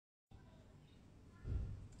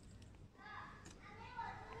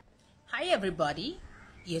Hi everybody,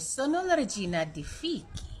 io sono la regina di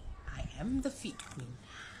fichi. I am the fig queen.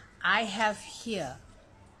 I have here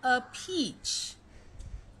a peach.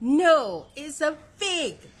 No, it's a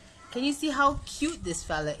fig. Can you see how cute this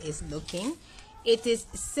fella is looking? It is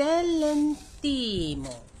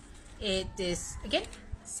Selentimo. It is, again,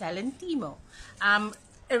 Selentimo.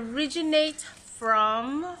 Originated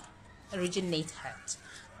from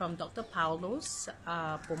Dr. Paolo's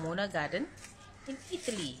Pomona garden in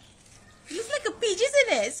Italy. It looks like a peach,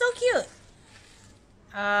 isn't it? It's so cute.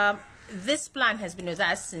 This plant has been with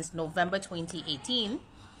us since November 2018. It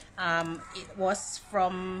was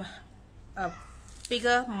from a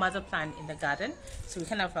bigger mother plant in the garden, so we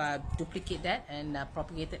kind of duplicate that and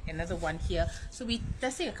propagated another one here. So we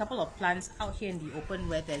testing a couple of plants out here in the open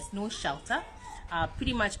where there's no shelter,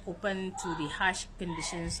 pretty much open to the harsh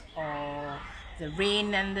conditions or the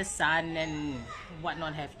rain and the sun and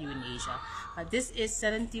whatnot have you in Asia. But this is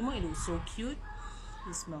Selentimo. It looks so cute.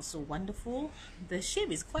 It smells so wonderful. The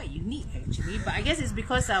shape is quite unique actually, but I guess it's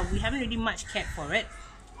because we haven't really much cared for it.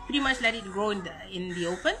 Pretty much let it grow in the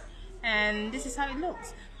open, and this is how it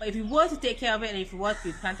looks. But if you were to take care of it and if you were to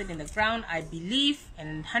be planted in the ground, I believe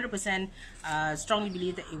and 100% strongly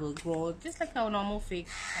believe that it will grow just like our normal fig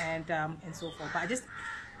and so forth. But I just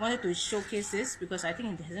wanted to showcase this because I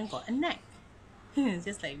think it hasn't got a neck.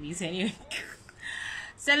 Just like these anyway.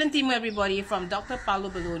 Selentimo everybody from Dr. Paolo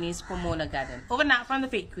Belloni's Pomona garden. Over now from the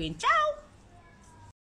Fig Queen. Ciao!